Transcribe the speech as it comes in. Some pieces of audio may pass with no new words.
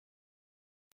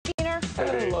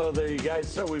Hello there, you guys.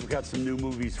 So we've got some new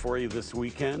movies for you this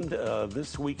weekend.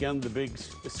 The big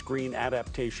screen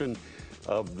adaptation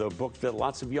of the book that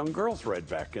lots of young girls read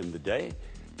back in the day.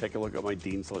 Take a look at my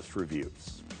Dean's List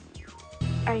reviews.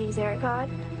 Are you there, God?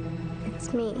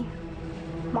 It's me,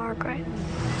 Margaret.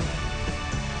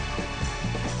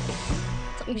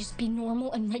 Let me just be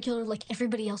normal and regular like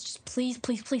everybody else. Just please,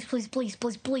 please, please, please, please,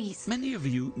 please, please. Many of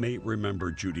you may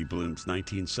remember Judy Blume's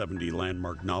 1970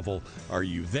 landmark novel, Are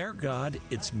You There, God?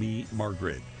 It's Me,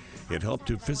 Margaret. It helped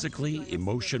to physically,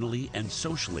 emotionally, and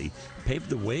socially pave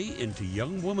the way into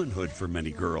young womanhood for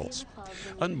many girls.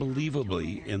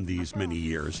 Unbelievably, in these many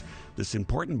years, this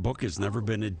important book has never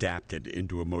been adapted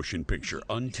into a motion picture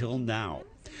until now.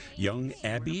 Young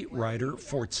Abby Ryder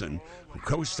Fortson, who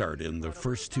co-starred in the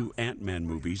first two Ant-Man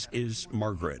movies, is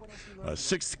Margaret, a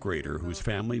sixth grader whose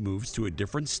family moves to a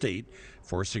different state,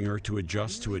 forcing her to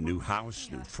adjust to a new house,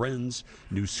 new friends,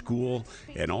 new school,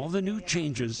 and all the new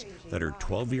changes that her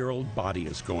 12-year-old body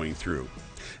is going through.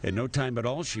 In no time at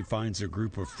all, she finds a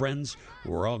group of friends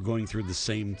who are all going through the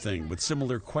same thing with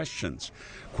similar questions.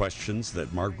 Questions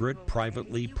that Margaret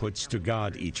privately puts to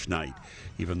God each night,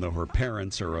 even though her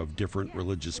parents are of different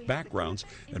religious backgrounds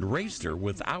and raised her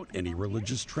without any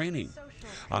religious training.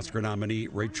 Oscar nominee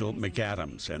Rachel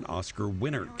McAdams and Oscar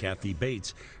winner Kathy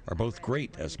Bates are both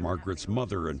great as Margaret's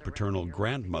mother and paternal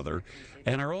grandmother,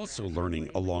 and are also learning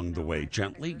along the way,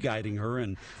 gently guiding her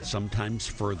and sometimes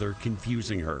further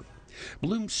confusing her.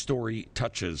 Blume's story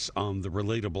touches on the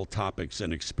relatable topics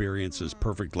and experiences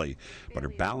perfectly, but are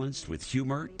balanced with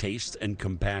humor, taste, and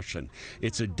compassion.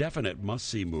 It's a definite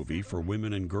must-see movie for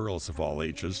women and girls of all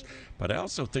ages, but I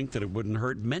also think that it wouldn't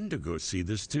hurt men to go see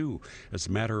this too, as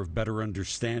a matter of better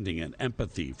understanding and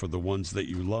empathy for the ones that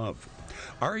you love.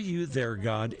 Are You There,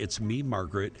 God? It's Me,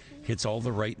 Margaret hits all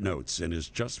the right notes and is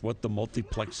just what the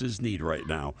multiplexes need right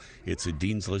now. It's a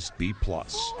Dean's List B+.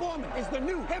 Foreman is the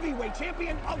new heavyweight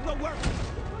champion of the world.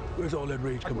 Where's all that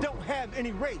rage coming from? Don't have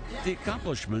any rage. The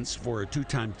accomplishments for a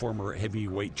two-time former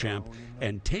heavyweight champ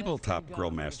and tabletop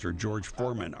grill master George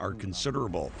Foreman are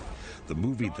considerable. The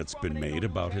movie that's been made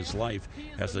about his life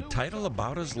has a title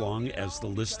about as long as the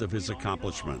list of his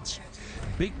accomplishments.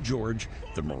 Big George,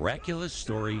 the miraculous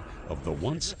story of the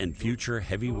once and future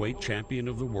heavyweight champion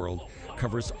of the world,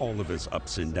 covers all of his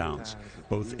ups and downs,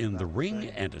 both in the ring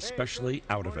and especially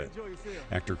out of it.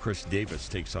 Actor Chris Davis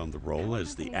takes on the role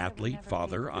as the athlete,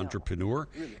 father, entrepreneur,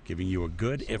 giving you a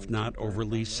good, if not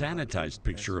overly sanitized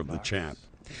picture of the champ.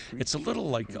 It's a little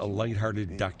like a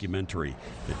lighthearted documentary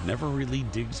that never really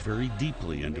digs very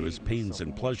deeply into his pains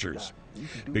and pleasures.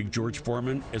 Big George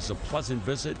Foreman is a pleasant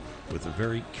visit with a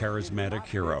very charismatic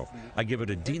hero. I give it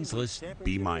a Dean's List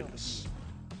B-.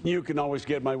 You can always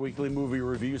get my weekly movie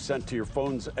review sent to your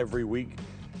phones every week.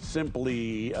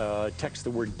 Simply text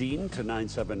the word Dean to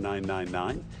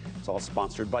 97999. It's all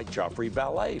sponsored by Joffrey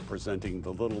Ballet, presenting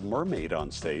The Little Mermaid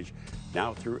on stage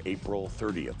now through April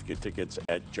 30th. Get tickets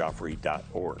at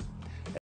joffrey.org.